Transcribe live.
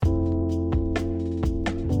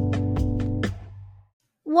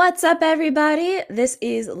What's up, everybody? This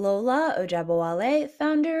is Lola Ojabawale,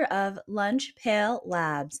 founder of Lunch Pail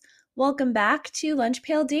Labs. Welcome back to Lunch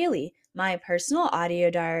Pail Daily, my personal audio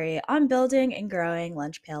diary on building and growing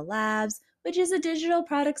Lunch Pail Labs, which is a digital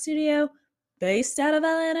product studio based out of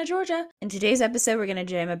Atlanta, Georgia. In today's episode, we're going to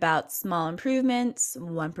jam about small improvements,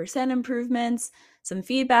 1% improvements, some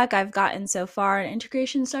feedback I've gotten so far in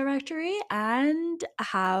Integrations Directory, and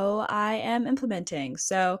how I am implementing.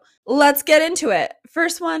 So let's get into it.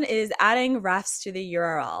 First one is adding refs to the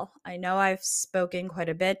URL. I know I've spoken quite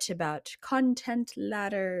a bit about content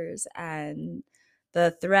ladders and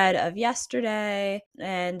the thread of yesterday,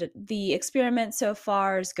 and the experiment so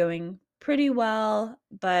far is going pretty well,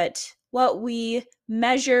 but what we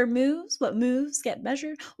measure moves, what moves get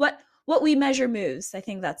measured, what we measure moves. I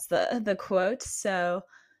think that's the quote. So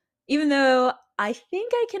even though I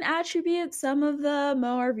think I can attribute some of the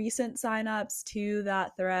more recent signups to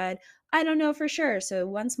that thread, I don't know for sure. So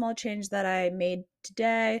one small change that I made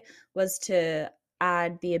today was to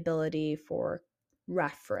add the ability for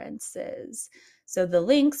references. So the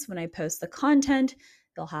links, when I post the content,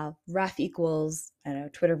 they'll have ref equals, I don't know,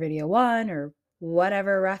 Twitter video 1 or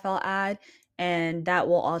whatever ref I'll add. And that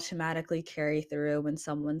will automatically carry through when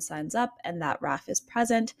someone signs up and that ref is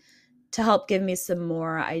present, to help give me some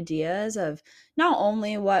more ideas of not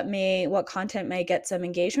only what content may get some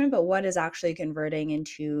engagement, but what is actually converting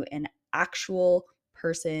into an actual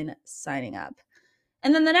person signing up.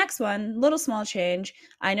 And then the next one, little small change.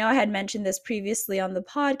 I know I had mentioned this previously on the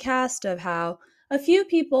podcast of how a few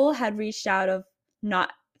people had reached out of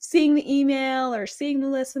not seeing the email or seeing the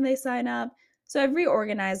list when they sign up. So I've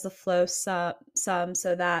reorganized the flow some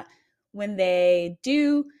so that when they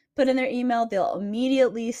do put in their email, they'll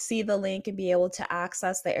immediately see the link and be able to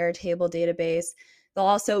access the Airtable database. They'll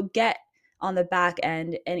also get on the back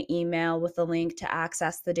end an email with the link to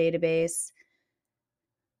access the database.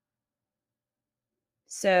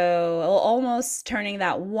 So almost turning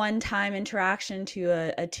that one-time interaction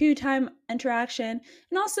to a two-time interaction,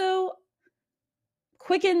 and also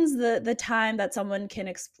quickens the time that someone can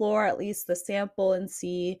explore at least the sample and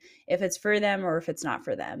see if it's for them or if it's not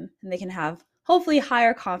for them. And they can have hopefully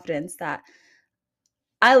higher confidence that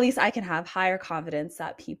at least I can have higher confidence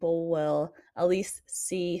that people will at least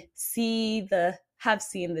have seen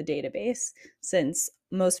the database, since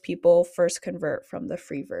most people first convert from the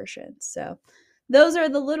free version. So those are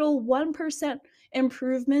the little 1%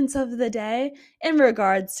 improvements of the day in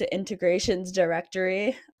regards to Integrations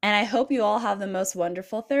Directory. And I hope you all have the most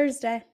wonderful Thursday.